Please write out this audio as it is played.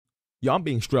Yeah, I'm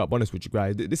being straight up honest with you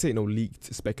guys. This ain't no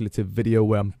leaked speculative video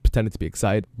where I'm pretending to be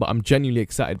excited, but I'm genuinely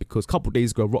excited because a couple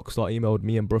days ago, Rockstar emailed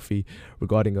me and Bruffy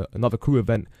regarding another crew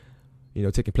event,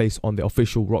 taking place on the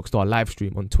official Rockstar live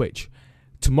stream on Twitch.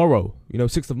 Tomorrow,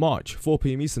 6th of March, 4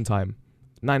 p.m. Eastern time,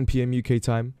 9 p.m. UK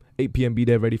time, 8 p.m. be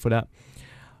there ready for that.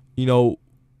 I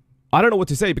don't know what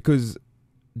to say because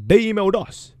they emailed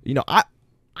us.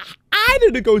 I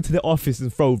didn't go to the office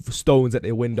and throw stones at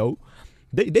their window.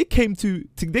 They came to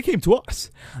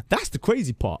us. That's the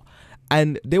crazy part.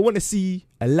 And they want to see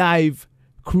a live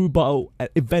crew battle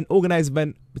event, organized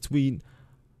event between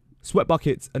Sweat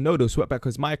Buckets and NoDo Sweat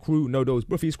Buckets. My crew, NoDo's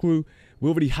Bruffy's crew. We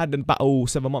already had a battle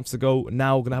 7 months ago.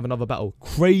 Now we're gonna have another battle.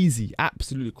 Crazy,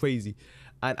 absolutely crazy.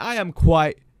 And I am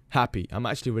quite happy. I'm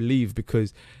actually relieved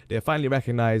because they finally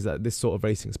recognize that this sort of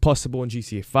racing is possible in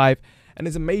GTA 5, and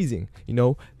it's amazing. It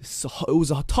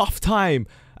was a tough time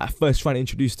at first trying to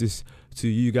introduce this to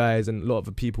you guys and a lot of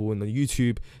the people on the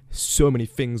YouTube. So many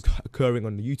things occurring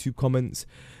on the YouTube comments,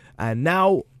 and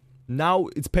now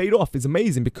it's paid off. It's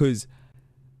amazing because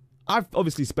I've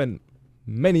obviously spent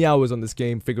many hours on this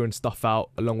game figuring stuff out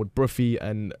along with Bruffy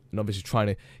and obviously trying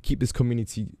to keep this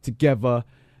community together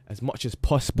as much as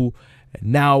possible.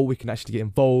 And now we can actually get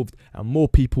involved, and more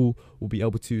people will be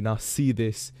able to now see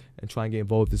this and try and get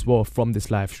involved as well from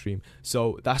this live stream.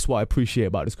 So that's what I appreciate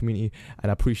about this community, and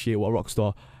I appreciate what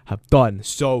Rockstar have done.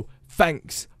 So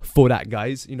thanks for that,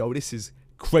 guys. This is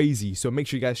crazy. So make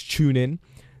sure you guys tune in.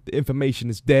 The information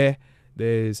is there.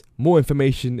 There's more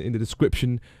information in the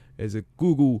description. There's a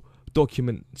Google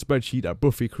document spreadsheet that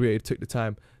Bruffy created, took the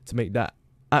time to make that.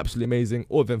 Absolutely amazing.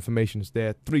 All the information is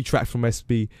there. 3 tracks from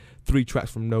SB, 3 tracks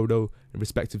from NoDo,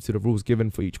 respective to the rules given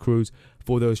for each cruise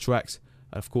for those tracks.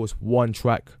 And of course, 1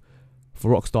 track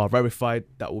for Rockstar Verified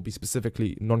that will be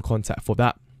specifically non-contact for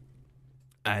that.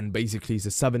 And basically, it's a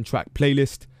 7-track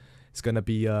playlist. It's gonna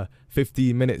be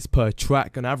 15 minutes per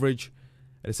track on average.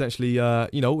 And essentially,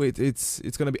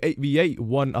 it's gonna be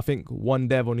 8v8. I think one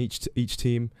dev on each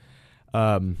team.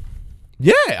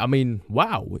 Yeah, I mean,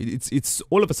 wow. It's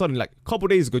all of a sudden, like just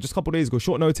a couple days ago,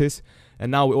 short notice,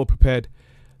 and now we're all prepared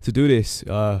to do this.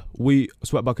 We,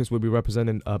 Sweat Buckets, will be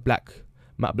representing matte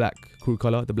black crew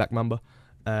color, the Black Mamba,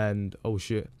 and oh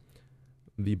shit,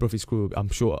 the Bruffy's crew,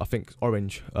 I think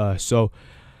orange. So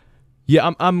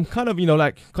yeah, I'm kind of,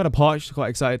 kind of parched, quite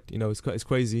excited. It's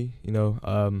crazy,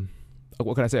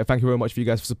 what can I say? Thank you very much for you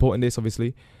guys for supporting this,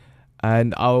 obviously.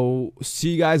 And I'll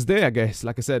see you guys there, I guess.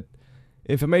 Like I said,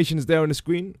 information is there on the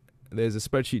screen. There's a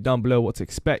spreadsheet down below what to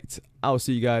expect. I'll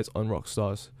see you guys on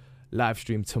Rockstar's live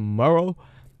stream tomorrow,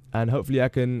 and hopefully I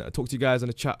can talk to you guys on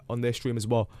the chat on their stream as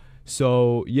well.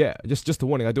 So yeah, just a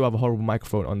warning, I do have a horrible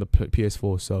microphone on the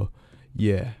PS4, so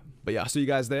yeah. But yeah, I'll see you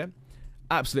guys there.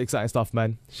 Absolutely exciting stuff,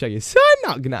 man. Shaggy son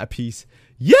out, getting out of peace.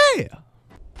 Yeah.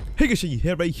 Hey guys, Shaggy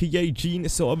here, aka Gene.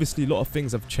 So obviously a lot of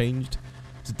things have changed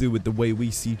to do with the way we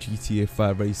see GTA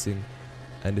 5 racing.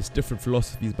 And there's different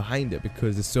philosophies behind it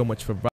because there's so much variety.